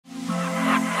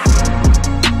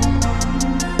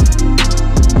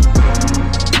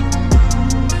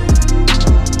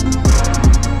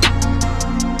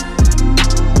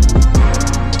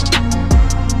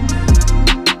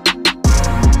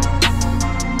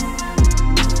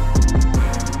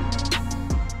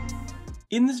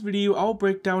In this video, I'll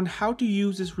break down how to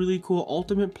use this really cool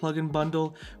Ultimate Plugin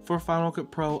Bundle for Final Cut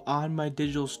Pro on my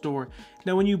digital store.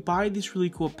 Now, when you buy this really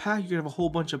cool pack, you're gonna have a whole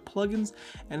bunch of plugins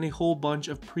and a whole bunch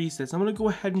of presets. I'm gonna go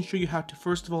ahead and show you how to,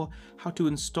 first of all, how to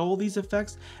install these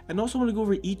effects, and also I'm gonna go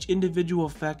over each individual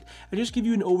effect and just give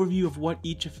you an overview of what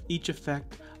each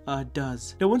effect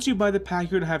does. Now, once you buy the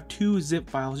pack, you're gonna have two zip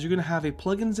files. You're gonna have a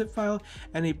plugin zip file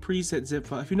and a preset zip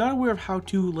file. If you're not aware of how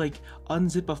to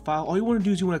unzip a file, all you want to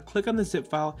do is you want to click on the zip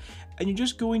file and you're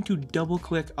just going to double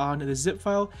click on the zip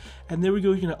file, and there we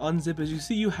go. You're going to unzip. As you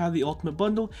see, you have the Ultimate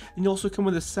Bundle, and you also come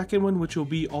with a second one, which will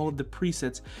be all of the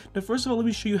presets. Now, first of all, let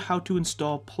me show you how to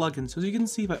install plugins. So as you can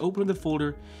see, if I open up the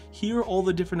folder, here are all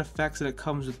the different effects that it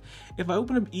comes with. If I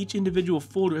open up each individual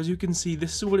folder, as you can see,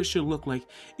 this is what it should look like.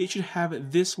 It should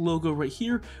have this logo right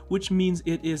here, which means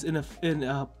it is in a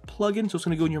plugin, so it's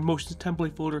going to go in your motions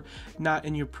template folder, not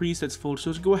in your presets folder.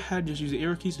 So let's go ahead and just use the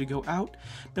arrow keys to go out.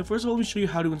 Now, first of all, let me show you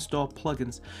how to install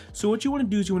plugins. So what you want to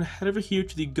do is you want to head over here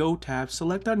to the Go tab,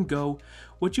 select on Go.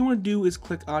 What you want to do is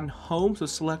click on Home, so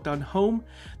select on Home.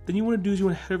 Then you want to do is you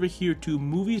want to head over here to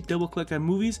Movies, double click on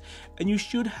Movies, and you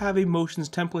should have a Motions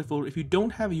template folder. If you don't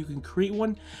have it, you can create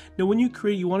one. Now, when you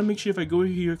create, you want to make sure, if I go over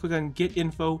here, click on Get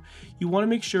Info, you want to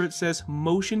make sure it says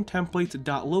Motion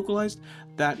Templates.localized.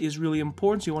 That is really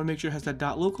important, so you want to make sure it has that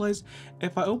 .localized.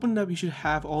 If I open it up, you should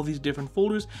have all these different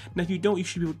folders. Now, if you don't, you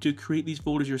should be able to create these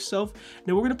folders yourself.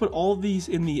 Now, we're going to put all of these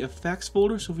in the Effects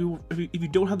folder, so if you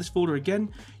don't have this folder again,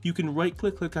 you can right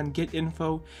click on Get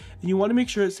Info, and you want to make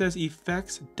sure it says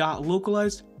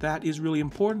Effects.localized. That is really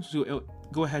important, so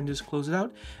go ahead and just close it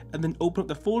out and then open up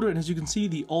the folder, and as you can see,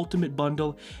 the Ultimate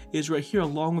Bundle is right here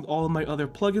along with all of my other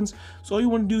plugins. So all you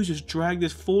want to do is just drag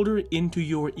this folder into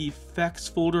your effects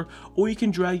folder, or you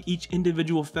can drag each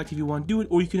individual effect if you want to do it,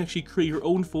 or you can actually create your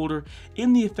own folder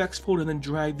in the effects folder and then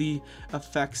drag the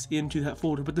effects into that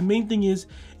folder. But the main thing is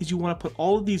you want to put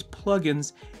all of these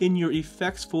plugins in your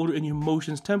effects folder, in your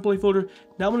motions template folder.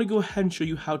 Now I'm going to go ahead and show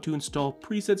you how to install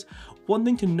presets. One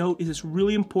thing to note is it's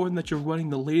really important that you're running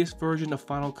the latest version of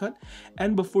Final Cut,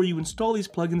 and before you install these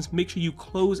plugins, make sure you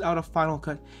close out of Final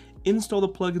Cut, install the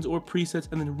plugins or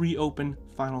presets, and then reopen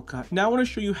Final Cut. Now I want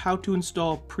to show you how to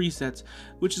install presets,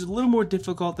 which is a little more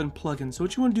difficult than plugins. So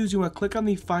what you want to do is you want to click on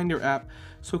the Finder app.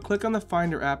 So click on the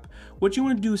Finder app. What you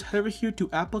want to do is head over here to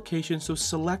Applications, so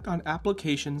select on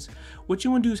Applications. What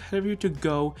you want to do is head over here to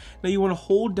Go. Now you want to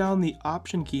hold down the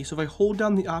Option key. So if I hold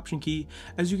down the Option key,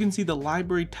 as you can see, the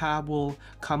Library tab will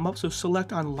come up. So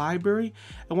select on Library,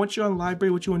 and once you're on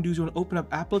Library, what you want to do is you want to open up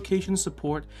Application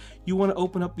Support. You want to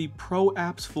open up the Pro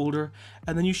Apps folder,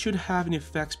 and then you should have an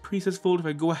Effects Presets folder. If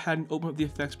I go ahead and open up the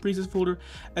Effects Presets folder,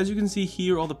 as you can see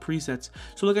here, all the presets.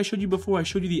 So like I showed you before, I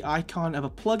showed you the icon of a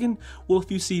plugin. Well,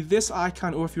 if you see this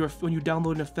icon, or when you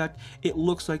download an effect, it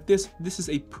looks like this. This is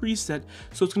a preset,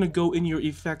 so it's going to go in your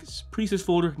Effects Presets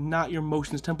folder, not your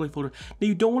Motions template folder. Now,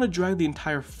 you don't want to drag the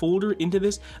entire folder into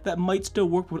this. That might still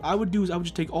work. What I would do is I would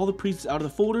just take all the presets out of the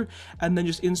folder and then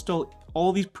just install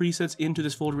all these presets into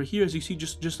this folder right here, as you see,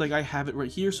 just like I have it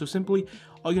right here. So simply,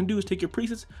 all you're gonna do is take your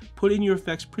presets, put in your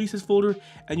Effects Presets folder,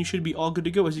 and you should be all good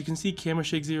to go. As you can see, Camera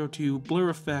Shake 02, Blur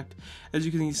Effect, as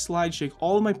you can see, Slide Shake,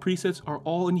 all of my presets are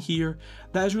all in here.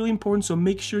 That is really important, so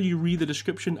make sure you read the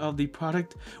description of the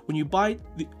product when you buy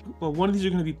it. Well, one of these are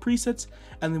gonna be presets,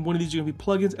 and then one of these are gonna be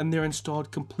plugins, and they're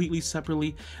installed completely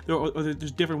separately.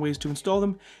 There's different ways to install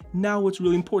them. Now, what's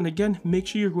really important, again, make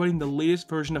sure you're running the latest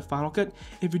version of Final Cut.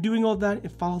 If you're doing all that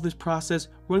and follow this process,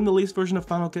 running the latest version of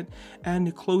Final Cut,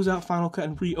 and close out Final Cut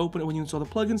and reopen it when you install the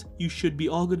plugins, you should be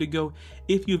all good to go.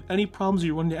 If you have any problems or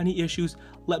you run into any issues,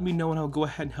 let me know and I'll go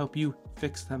ahead and help you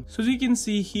fix them. So as you can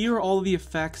see, here are all of the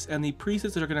effects and the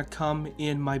presets that are going to come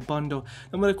in my bundle.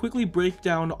 I'm going to quickly break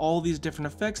down all these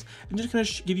different effects and just kind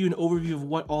of give you an overview of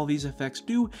what all these effects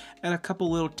do and a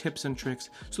couple little tips and tricks.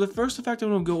 So the first effect I'm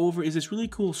going to go over is this really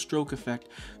cool stroke effect.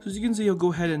 So as you can see, I'll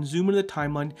go ahead and zoom into the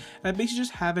timeline, and I basically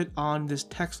just have it on this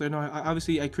text layer. Now,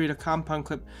 obviously I create a compound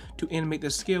clip to animate the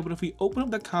scale, but if we open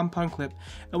up the compound clip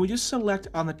and we just select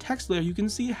on the text layer, you can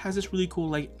see it has this really cool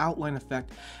like outline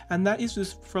effect, and that is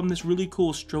just from this really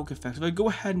cool stroke effect. So if I go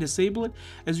ahead and disable it,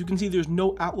 as you can see, there's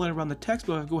no outline around the text,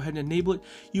 but if I go ahead and enable it,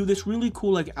 you have this really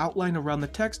cool like outline around the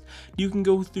text. You can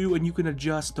go through and you can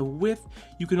adjust the width.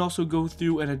 You can also go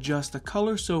through and adjust the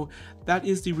color. So that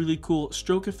is the really cool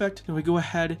stroke effect. And we go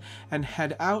ahead and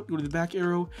head out, go to the back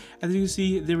arrow, as you can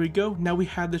see, there we go. Now we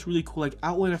have this really cool like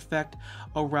outline effect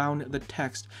around the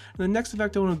text. And the next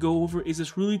effect I want to go over is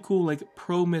this really cool like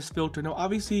Pro Mist filter. Now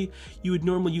obviously you would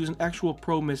normally use an actual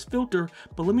Pro Mist filter,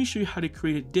 but let me show you how how to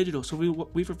create it digital. So we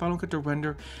wait for Final Cut to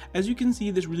render. As you can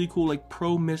see, this really cool like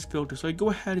Pro Mist filter. So I go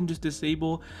ahead and just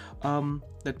disable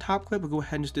the top clip. I'll go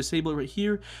ahead and just disable it right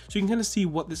here, so you can kind of see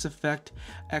what this effect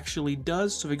actually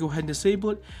does. So if I go ahead and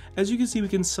disable it, as you can see, we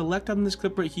can select on this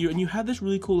clip right here, and you have this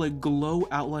really cool like glow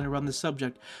outline around the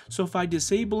subject. So if I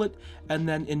disable it and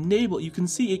then enable it, you can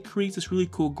see it creates this really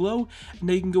cool glow. And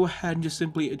now you can go ahead and just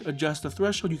simply adjust the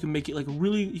threshold. You can make it like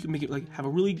really, you can make it like have a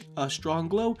really strong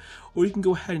glow, or you can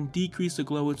go ahead and decrease the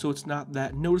glow, and so it's not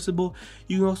that noticeable.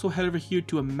 You can also head over here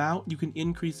to amount. You can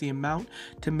increase the amount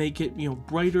to make it, you know,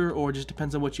 brighter, or just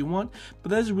depends on what you want.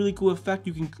 But that is a really cool effect.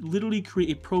 You can literally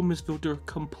create a Pro Mist filter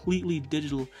completely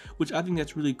digital, which I think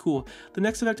that's really cool. The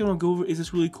next effect I want to go over is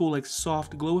this really cool like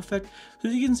soft glow effect. So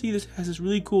as you can see, this has this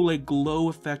really cool like glow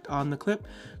effect on the clip.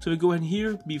 So we go ahead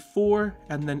here, before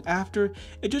and then after,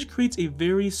 it just creates a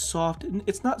very soft,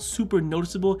 it's not super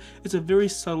noticeable, it's a very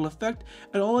subtle effect,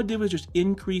 and all I did was just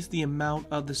increase the amount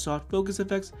of the soft focus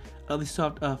effects,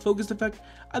 focused effect.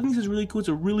 I think this is really cool. It's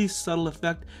a really subtle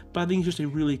effect, but I think it's just a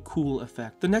really cool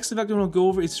effect. The next effect I want to go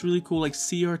over is this really cool like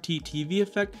CRT TV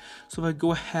effect. So if I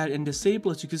go ahead and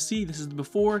disable, as you can see, this is the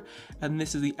before and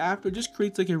this is the after. It just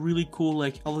creates like a really cool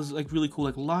like all those like really cool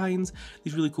like lines,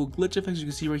 these really cool glitch effects you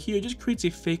can see right here. It just creates a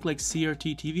fake like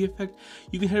CRT TV effect.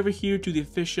 You can head over here to the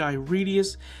fisheye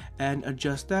radius and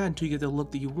adjust that until you get the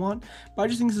look that you want. But I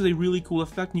just think this is a really cool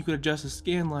effect, and you can adjust the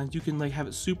scan lines. You can like have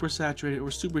it super saturated or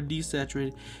super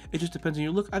desaturated. It just depends on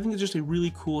your look. I think it's just a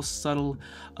really cool subtle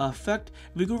effect.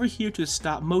 If we go over here to the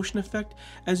stop motion effect,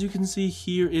 as you can see,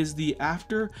 here is the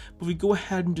after. But if we go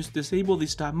ahead and just disable the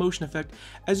stop motion effect,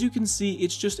 as you can see,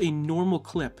 it's just a normal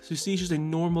clip. So you see, it's just a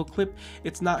normal clip.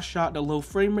 It's not shot at a low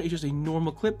frame rate. It's just a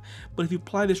normal clip. But if you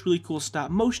apply this really cool stop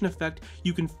motion effect,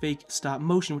 you can fake stop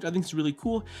motion, which I think is really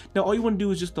cool. Now all you want to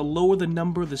do is just the lower the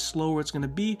number, the slower it's going to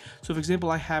be. So for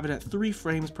example, I have it at 3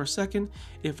 frames per second.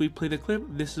 If we play the clip,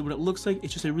 this is what it looks like.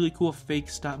 It's just a really cool fake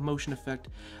stop motion effect.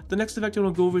 The next effect I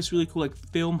want to go over is really cool like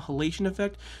film halation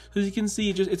effect. So as you can see,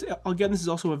 it's again, this is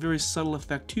also a very subtle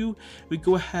effect too. We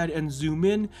go ahead and zoom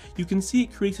in. You can see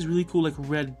it creates this really cool like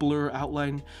red blur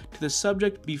outline to the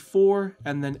subject before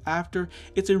and then after.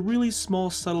 It's a really small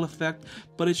subtle effect,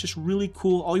 but it's just really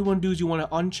cool. All you want to do is you want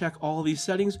to uncheck all these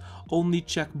settings, only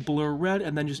check blur red,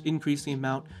 and then just increase the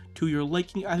amount to your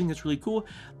liking. I think that's really cool.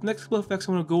 The next couple effects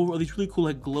I want to go over are these really cool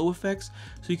like glow effects.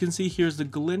 So you can see here's the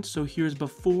glint, so here's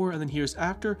before and then here's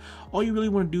after. All you really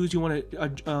want to do is you want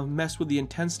to mess with the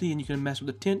intensity, and you can mess with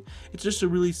the tint. It's just a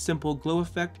really simple glow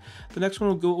effect. The next one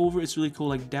we'll go over is really cool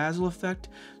like dazzle effect.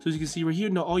 So as you can see right here,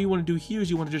 now all you want to do here is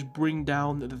you want to just bring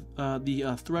down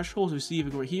the threshold. So you see if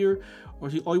you go right here, or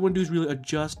all you want to do is really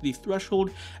adjust the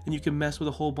threshold, and you can mess with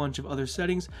a whole bunch of other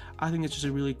settings. I think it's just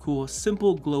a really cool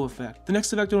simple glow effect. The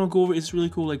next effect I want to go over is really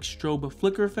cool like strobe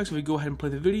flicker effect. So if we go ahead and play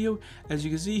the video, as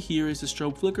you can see, here is the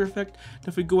strobe flicker effect. Now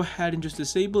if we go ahead and just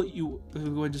disable it, if we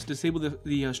go ahead and just disable the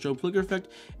strobe flicker effect,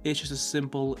 it's just a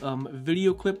simple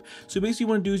video clip. So basically what you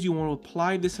want to do is you want to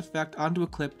apply this effect onto a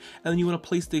clip, and then you want to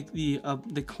place the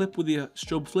clip with the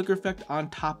strobe flicker effect on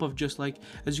top of, just like,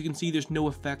 as you can see, there's no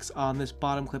effects on this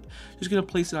bottom clip. Just going to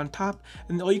place it on top,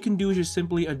 and all you can do is just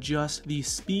simply adjust the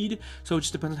speed. So it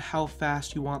just depends on how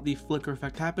fast you want the flicker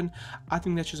effect to happen. I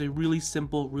think that's just a really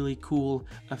simple, really cool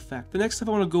effect. The next stuff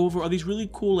I want to go over are these really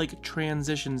cool like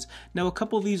transitions. Now a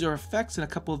couple of these are effects and a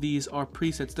couple of these are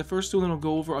presets. The first two that I'll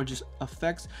go over are just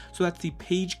effects. So that's the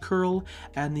page curl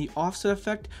and the offset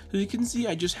effect. So you can see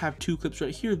I just have 2 clips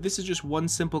right here. This is just one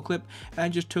simple clip, and I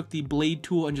just took the blade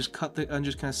tool and just kind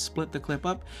of split the clip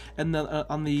up. And then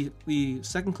on the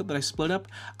second clip that I split up,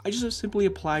 I just simply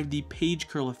applied the page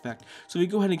curl effect. So if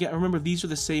you go ahead and remember, these are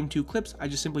the same 2 clips. I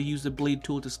just simply used the blade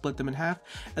tool to split them in half,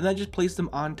 and then just place them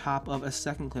on top of a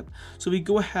second clip. So if we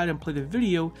go ahead and play the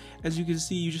video, as you can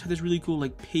see, you just have this really cool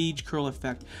like page curl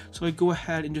effect. So if I go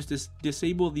ahead and just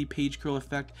disable the page curl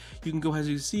effect, you can go ahead, as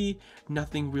you can see,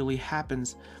 nothing really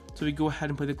happens. So we go ahead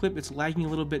and play the clip. It's lagging a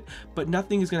little bit, but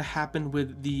nothing is going to happen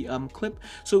with the clip.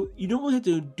 So you don't really have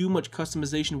to do much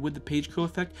customization with the page curl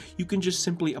effect. You can just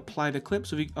simply apply the clip.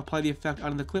 So we apply the effect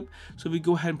onto the clip. So if we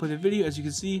go ahead and play the video, as you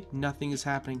can see, nothing is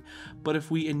happening. But if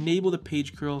we enable the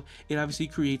page curl, it obviously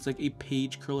creates like a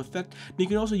page curl effect. And you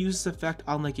can also use this effect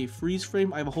on like a freeze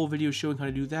frame. I have a whole video showing how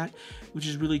to do that, which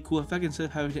is really cool effect. Instead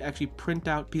of having to actually print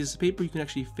out pieces of paper, you can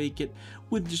actually fake it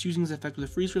with just using this effect with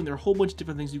a freeze frame. There are a whole bunch of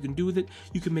different things you can do with it.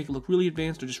 You can make make it look really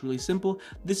advanced or just really simple.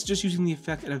 This is just using the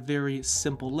effect at a very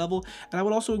simple level, and I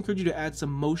would also encourage you to add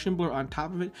some motion blur on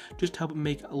top of it, just to help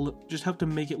to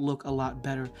make it look a lot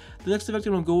better. The next effect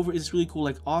I'm going to go over is this really cool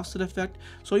like offset effect.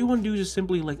 So all you want to do is just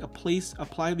simply like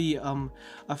apply the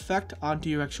effect onto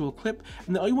your actual clip,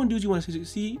 and then all you want to do is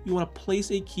you want to place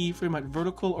a keyframe at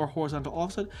vertical or horizontal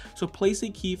offset. So place a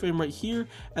keyframe right here,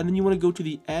 and then you want to go to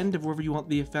the end of wherever you want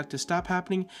the effect to stop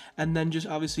happening, and then just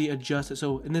obviously adjust it.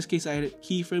 So in this case I had a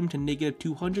keyframe to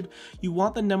 -200. You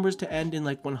want the numbers to end in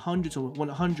like 100, so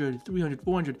 100, 300,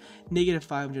 400,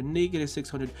 -500,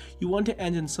 -600. You want to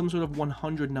end in some sort of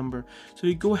 100 number. So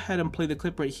you go ahead and play the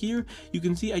clip right here. You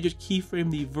can see I just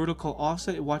keyframe the vertical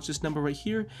offset. Watch this number right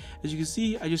here. As you can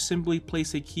see, I just simply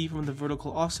place a key from the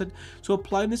vertical offset. So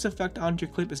applying this effect onto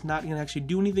your clip is not going to actually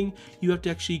do anything. You have to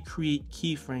actually create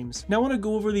keyframes. Now I want to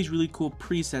go over these really cool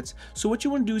presets. So what you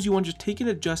want to do is you want to just take an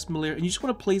adjustment layer and you just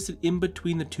want to place it in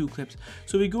between the two clips.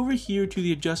 So we go over here to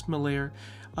the adjustment layer.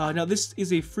 Now this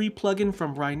is a free plugin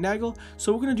from Ryan Nagel.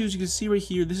 So what we're going to do is you can see right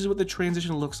here, this is what the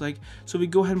transition looks like. So if we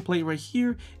go ahead and play it right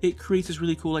here, it creates this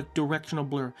really cool like directional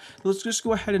blur. Let's just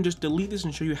go ahead and just delete this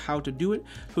and show you how to do it.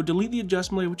 So delete the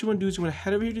adjustment layer. What you want to do is you want to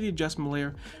head over here to the adjustment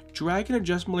layer, drag an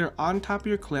adjustment layer on top of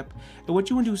your clip, and what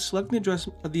you want to do is select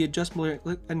the adjustment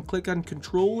layer and click on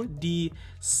Control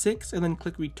D6 and then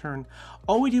click return.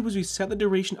 All we did was we set the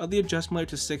duration of the adjustment layer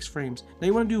to 6 frames. Now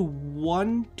you want to do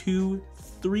 1, 2,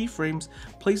 3 frames,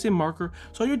 place a marker.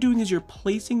 So all you're doing is you're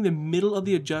placing the middle of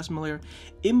the adjustment layer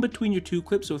in between your two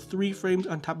clips, so 3 frames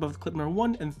on top of clip number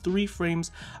 1 and 3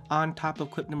 frames on top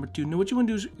of clip number 2. Now what you want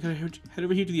to do is head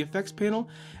over here to the effects panel,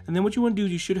 and then what you want to do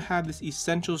is you should have this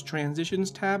Essentials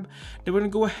Transitions tab. Now we're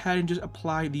going to go ahead and just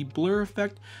apply the blur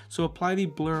effect. So apply the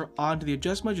blur onto the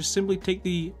adjustment. Just simply take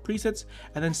the presets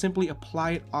and then simply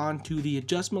apply it onto the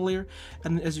adjustment layer,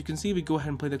 and as you can see, we go ahead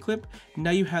and play the clip.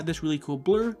 Now you have this really cool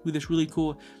blur with this really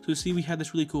cool, so you see we have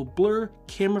this really cool blur,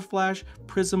 camera flash,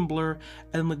 prism blur,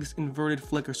 and like this inverted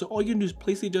flicker. So all you can do is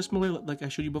place the adjustment layer like I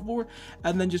showed you before,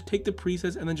 and then just take the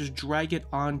presets and then just drag it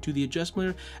onto the adjustment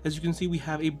layer. As you can see, we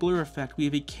have a blur effect, we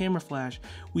have a camera flash,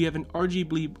 we have an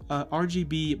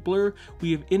RGB blur,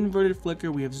 we have inverted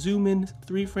flicker, we have zoom in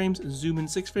 3 frames, zoom in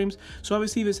 6 frames. So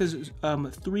obviously if it says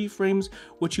 3 frames,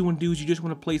 what you want to do is you just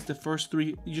want to place the first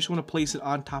 3, you just want to place it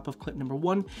on top of clip number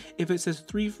 1. If it says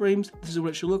 3 frames, this is what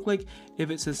it should look like. If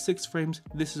it says 6 frames,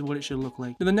 this is what it should look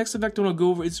like. Now the next effect I want to go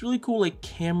over, it's really cool like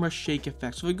camera shake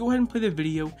effect. So if I go ahead and play the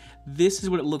video, this is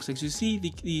what it looks like. So you see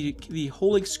the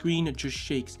whole like screen, it just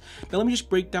shakes. Now let me just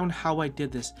break down how I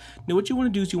did this. Now what you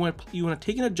want to do is you want to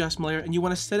take an adjustment layer and you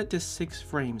want to set it to 6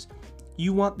 frames.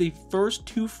 You want the first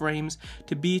 2 frames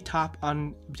to be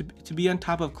on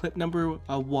top of clip number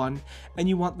 1, and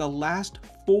you want the last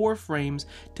 4 frames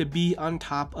to be on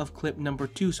top of clip number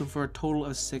 2, so for a total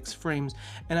of 6 frames.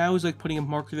 And I always like putting a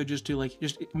marker there just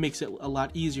it makes it a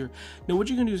lot easier. Now what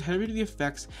you're gonna do is head over to the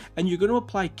effects, and you're gonna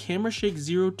apply camera shake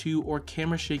 02 or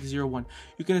camera shake 01.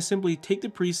 You're gonna simply take the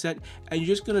preset and you're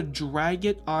just gonna drag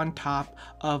it on top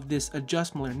of this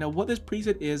adjustment layer. Now what this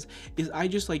preset is I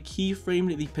just like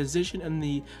keyframed the position and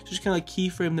just kind of like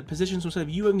keyframe the position. So instead of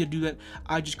you having to do that,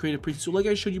 I just create a preset. So like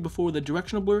I showed you before with the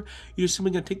directional blur, you're just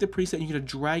simply gonna take the preset and you're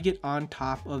gonna drag it on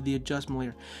top of the adjustment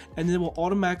layer, and then it will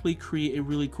automatically create a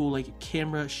really cool like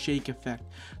camera shake effect.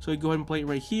 So I go ahead and play it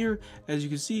right here. As you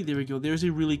can see, there we go. There's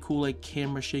a really cool like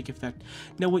camera shake effect.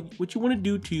 Now what you want to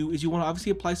do too is you want to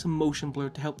obviously apply some motion blur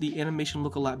to help the animation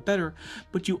look a lot better,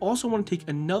 but you also want to take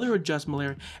another adjustment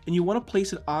layer and you want to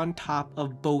place it on top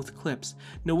of both clips.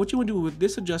 Now what you want to do with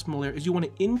this adjustment layer is you want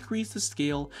to increase the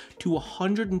scale to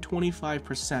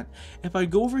 125%. If I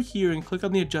go over here and click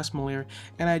on the adjustment layer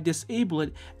and I disable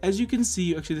it, as you can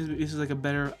see, actually this is like a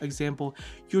better example,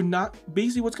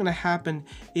 basically what's going to happen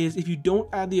is if you don't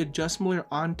add the adjustment layer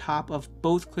on top of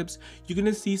both clips, you're going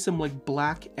to see some like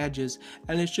black edges,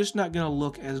 and it's just not going to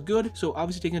look as good. So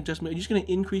obviously taking adjustment, you're just going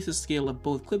to increase the scale of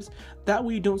both clips. That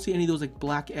way you don't see any of those like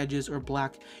black edges or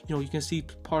black, you can see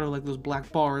part of like those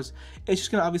black bars. It's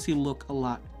just going to obviously look a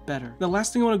lot better. The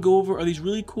last thing I want to go over are these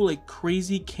really cool like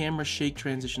crazy camera shake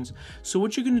transitions. So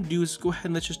what you're going to do is go ahead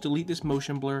and let's just delete this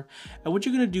motion blur, and what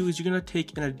you're going to do is you're going to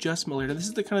take an adjustment layer. Now this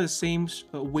is the kind of the same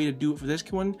way to do it for this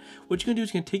one. What you're going to do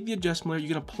is you're going to take the adjustment layer,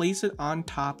 you're going to place it on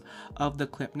top of the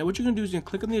clip. Now what you're going to do is you're going to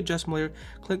click on the adjustment layer,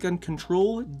 click on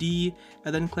Control D,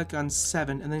 and then click on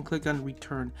 7, and then click on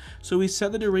return. So we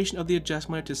set the duration of the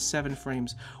adjustment layer to 7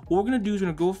 frames. What we're going to do is we're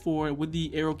going to go forward with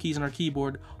the arrow keys on our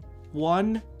keyboard,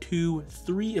 1, 2,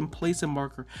 3, and place a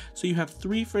marker. So you have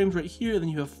 3 frames right here, and then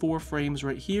you have 4 frames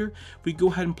right here. We go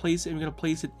ahead and place it, and we're going to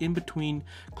place it in between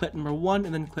clip number 1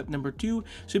 and then clip number 2.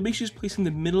 So make sure you're just placing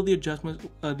the middle of the adjustment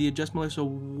layer. So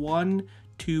 1,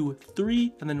 2,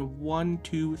 3, and then 1,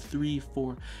 2, 3,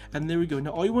 4. And there we go.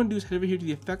 Now all you want to do is head over here to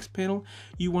the effects panel.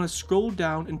 You want to scroll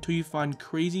down until you find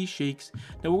crazy shakes.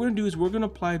 Now what we're going to do is we're going to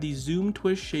apply the zoom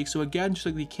twist shake. So again, just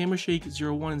like the camera shake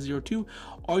 01 and 02,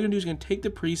 all you're going to do is going to take the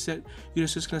preset, you're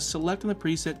just going to select on the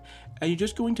preset, and you're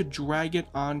just going to drag it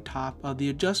on top of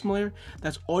the adjustment layer.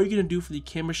 That's all you're going to do for the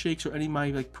camera shakes or any of my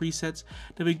like presets.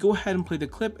 Now we go ahead and play the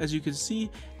clip. As you can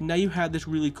see, now you have this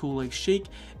really cool like shake.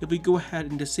 If we go ahead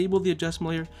and disable the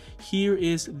adjustment layer, here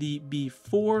is the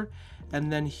before,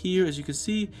 and then here, as you can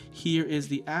see, here is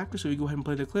the after. So we go ahead and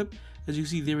play the clip. As you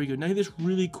see, there we go. Now you have this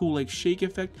really cool like shake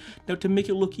effect. Now to make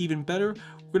it look even better,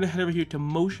 we're gonna head over here to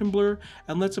motion blur,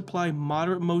 and let's apply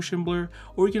moderate motion blur,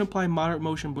 or we can apply moderate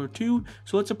motion blur too.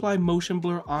 So let's apply motion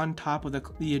blur on top of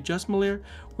the adjustment layer.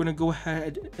 We're gonna go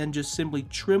ahead and just simply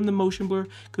trim the motion blur,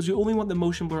 because we only want the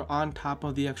motion blur on top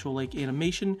of the actual like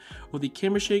animation or the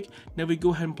camera shake. Now we go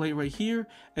ahead and play it right here.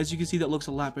 As you can see, that looks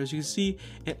a lot better. As you can see,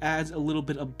 it adds a little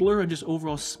bit of blur and just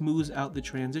overall smooths out the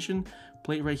transition.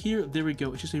 Play it right here. There we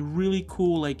go. It's just a really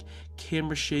cool like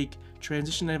camera shake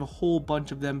transition. I have a whole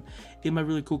bunch of them in my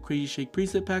really cool crazy shake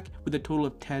preset pack with a total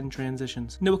of 10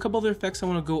 transitions. Now a couple other effects I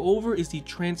want to go over is the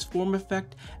transform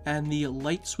effect and the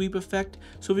light sweep effect.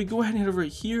 So if we go ahead and head over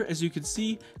here, as you can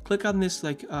see, click on this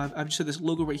like I've just said this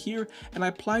logo right here, and I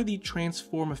apply the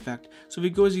transform effect. So if we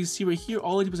go, as you can see right here,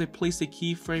 all I did was I placed a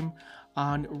keyframe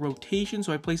on rotation.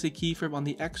 So I place a keyframe on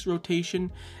the X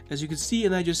rotation, as you can see,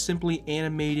 and I just simply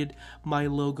animated my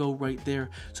logo right there.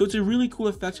 So it's a really cool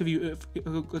effect.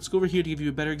 Let's go over here to give you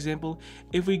a better example.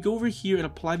 If we go over here and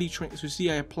apply the so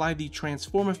see I apply the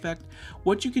transform effect,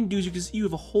 what you can do is you can see you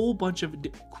have a whole bunch of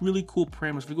really cool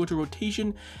parameters. If we go to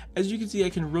rotation, as you can see, I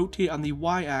can rotate on the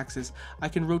Y axis, I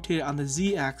can rotate it on the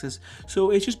Z axis.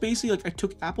 So it's just basically like I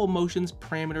took Apple Motion's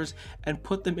parameters and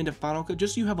put them into Final Cut,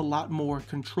 just so you have a lot more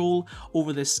control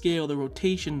over the scale, the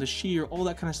rotation, the shear, all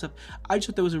that kind of stuff. I just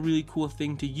thought that was a really cool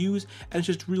thing to use, and it's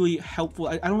just really helpful.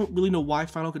 I don't really know why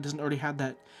Final Cut doesn't already have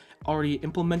that already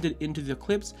implemented into the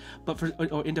clips, but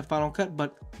or into Final Cut,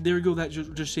 but there you go. That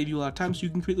just save you a lot of time, so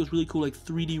you can create those really cool like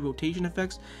 3D rotation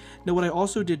effects. Now what I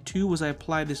also did too was I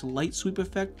applied this light sweep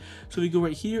effect. So if we go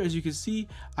right here, as you can see,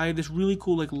 I have this really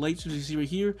cool like light sweep. As you see right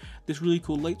here, this really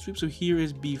cool light sweep. So here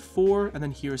is before, and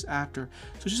then here is after.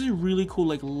 So it's just a really cool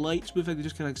like light sweep effect that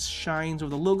just kind of like shines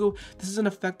over the logo. This is an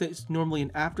effect that is normally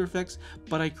in After Effects,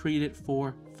 but I created it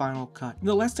for Final Cut. And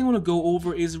the last thing I want to go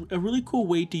over is a really cool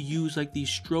way to use like the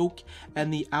stroke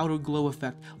and the outer glow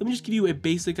effect. Let me just give you a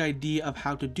basic idea of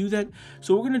how to do that.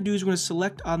 So what we're going to do is we're going to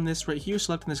select on this right here,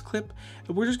 select on this clip,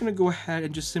 and we're just going to go ahead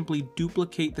and just simply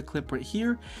duplicate the clip right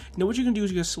here. Now what you're going to do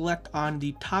is you're going to select on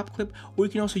the top clip, or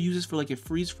you can also use this for like a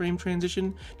freeze frame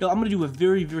transition. Now I'm going to do a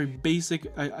very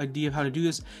basic idea of how to do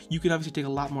this. You can obviously take a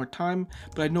lot more time,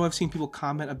 but I know I've seen people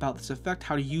comment about this effect,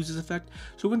 how to use this effect.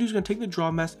 So what we're going to do is we're going to take the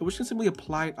draw mask, and we're just going to simply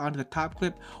apply it onto the top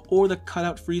clip or the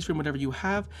cutout freeze frame, whatever you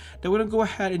have. Now we're going to go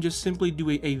ahead and just simply do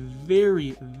a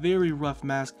very rough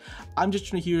mask. I'm just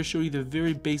here to show you the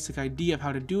very basic idea of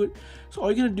how to do it. So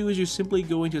all you're going to do is you're simply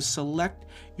going to select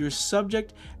your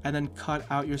subject and then cut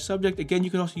out your subject. Again, you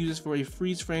can also use this for a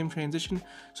freeze frame transition.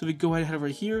 So if we go ahead and head over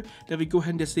here, then we go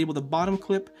ahead and disable the bottom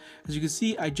clip. As you can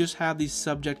see, I just have the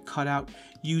subject cut out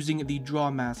using the draw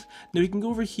mask. Now we can go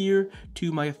over here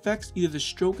to my effects, either the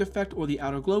stroke effect or the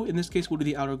outer glow. In this case, we'll do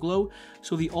the outer glow.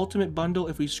 So the ultimate bundle,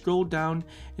 if we scroll down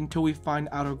until we find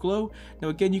outer glow. Now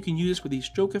again, you can use this with the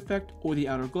stroke effect or the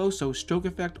outer glow. So stroke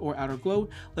effect or outer glow.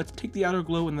 Let's take the outer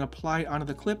glow and then apply it onto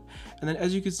the clip. And then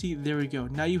as you can see, there we go.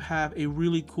 Now you have a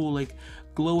really cool like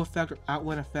glow effect or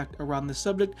outline effect around the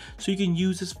subject. So you can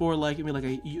use this for like, like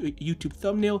a YouTube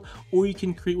thumbnail, or you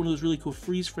can create one of those really cool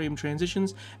freeze frame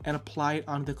transitions and apply it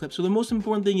onto the clip. So the most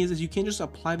important thing is you can't just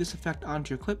apply this effect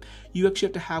onto your clip. You actually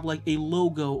have to have like a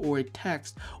logo or a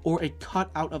text or a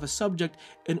cut out of a subject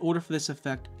in order for this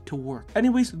effect to work.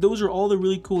 Anyways, those are all the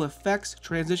really cool effects,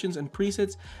 transitions, and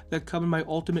presets that come in my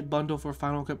ultimate bundle for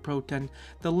Final Cut Pro 10.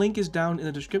 The link is down in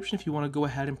the description if you want to go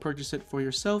ahead and purchase it for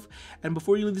yourself. And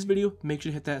before you leave this video, make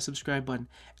sure to hit that subscribe button.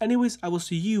 Anyways, I will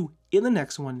see you in the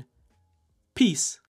next one. Peace.